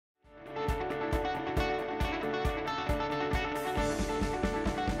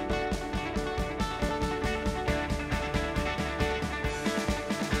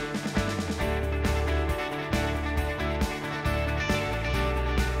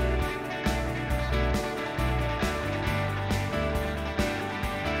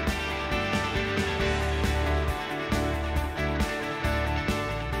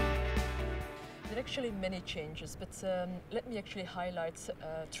many changes, but let me actually highlight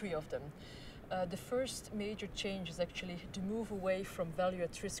three of them. The first major change is actually to move away from value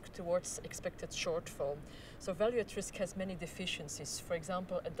at risk towards expected shortfall. So value at risk has many deficiencies. For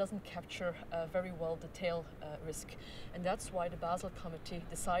example, it doesn't capture very well the tail risk. And that's why the Basel Committee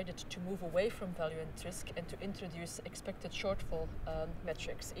decided to move away from value at risk and to introduce expected shortfall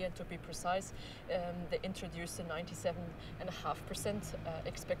metrics. And to be precise, they introduced a 97.5%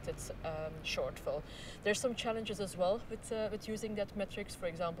 expected shortfall. There's some challenges as well with using that metrics. For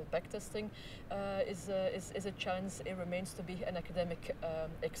example, backtesting is a challenge. It remains to be an academic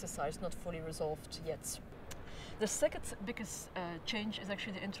exercise, not fully resolved yet. The second biggest change is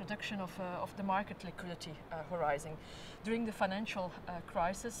actually the introduction of the market liquidity horizon. During the financial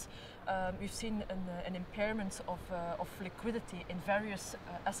crisis, we've seen an impairment of liquidity in various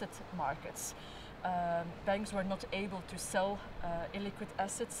asset markets. Banks were not able to sell illiquid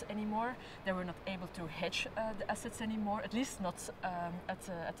assets anymore. They were not able to hedge the assets anymore, at least not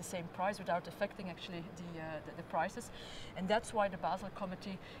at the same price, without affecting actually the prices. And that's why the Basel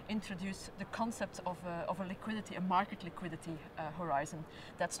Committee introduced the concept of a liquidity, a market liquidity horizon.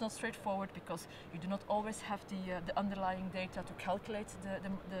 That's not straightforward because you do not always have the underlying data to calculate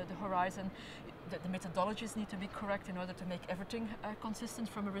the horizon. The methodologies need to be correct in order to make everything consistent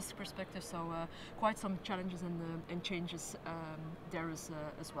from a risk perspective. So quite some challenges and changes there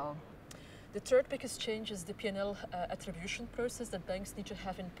as well. The third biggest change is the P&L attribution process that banks need to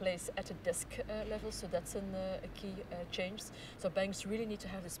have in place at a desk level. So that's a key change. So banks really need to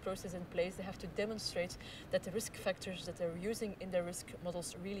have this process in place. They have to demonstrate that the risk factors that they're using in their risk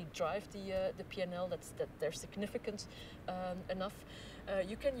models really drive the P&L, that they're significant enough.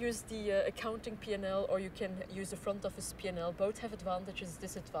 You can use the accounting P&L or you can use the front office P&L. Both have advantages,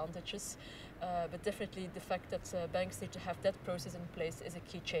 disadvantages, but definitely the fact that banks need to have that process in place is a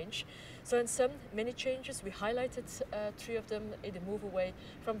key change. So in sum, many changes. We highlighted three of them: in the move away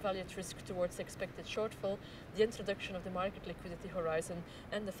from value at risk towards expected shortfall, the introduction of the market liquidity horizon,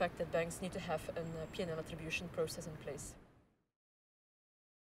 and the fact that banks need to have a P&L attribution process in place.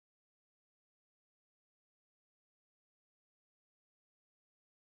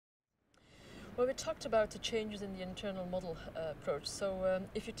 Well, we talked about the changes in the internal model approach. So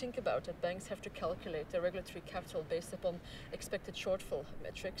if you think about it, banks have to calculate their regulatory capital based upon expected shortfall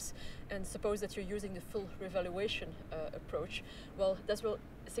metrics. And suppose that you're using the full revaluation approach, well, that will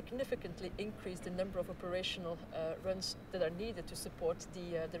significantly increase the number of operational runs that are needed to support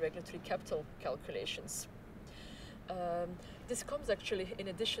the regulatory capital calculations. This comes actually in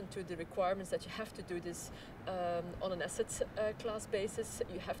addition to the requirements that you have to do this on an asset class basis.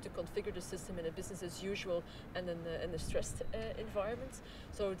 You have to configure the system in a business as usual and in a stressed environment.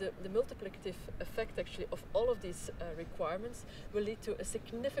 So the multiplicative effect actually of all of these requirements will lead to a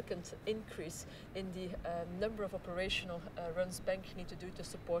significant increase in the number of operational runs banks need to do to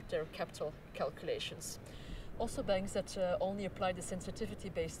support their capital calculations. Also, banks that only apply the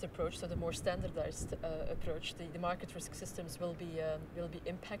sensitivity-based approach, so the more standardized approach, the market risk systems will be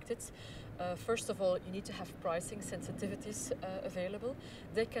impacted. First of all, you need to have pricing sensitivities available.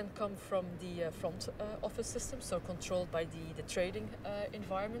 They can come from the front office system, so controlled by the trading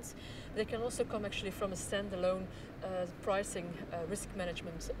environments. They can also come actually from a standalone pricing risk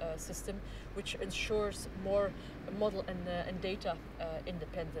management system, which ensures more model and data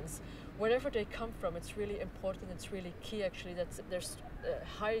independence. Wherever they come from, it's really important, it's really key actually that there's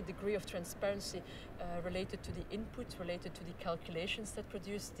a high degree of transparency related to the input, related to the calculations that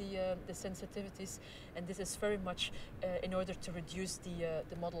produce the sensitivities, and this is very much in order to reduce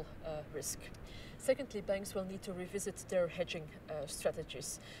the model risk. Secondly, banks will need to revisit their hedging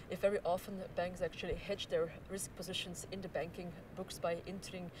strategies. If very often banks actually hedge their risk positions in the banking books by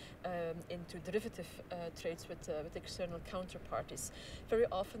entering into derivative trades with external counterparties. Very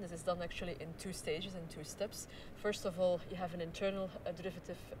often this is done actually in two stages, in two steps. First of all, you have an internal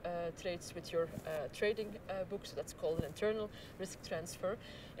derivative trades with your trading book, so that's called an internal risk transfer.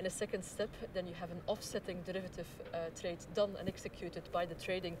 In a second step, then you have an offsetting derivative trade done and executed by the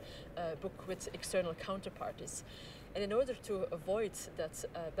trading book with external counterparties. And in order to avoid that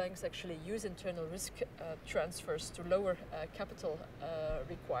banks actually use internal risk transfers to lower capital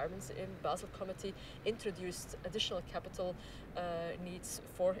requirements, in Basel Committee introduced additional capital needs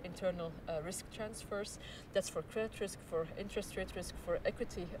for internal risk transfers. That's for credit risk, for interest rate risk, for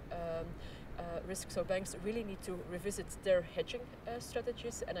equity risk. So banks really need to revisit their hedging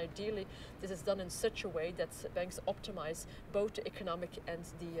strategies, and ideally this is done in such a way that banks optimize both the economic and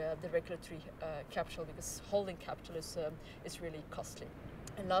the regulatory capital, because holding capital is really costly.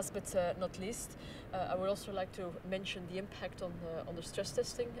 And last but not least, I would also like to mention the impact on the stress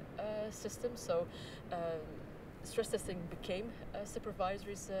testing system. So stress testing became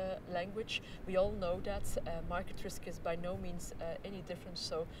supervisory's language. We all know that market risk is by no means any different,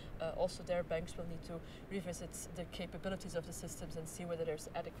 so also there banks will need to revisit the capabilities of the systems and see whether there's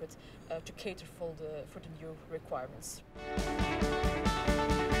adequate to cater for the new requirements.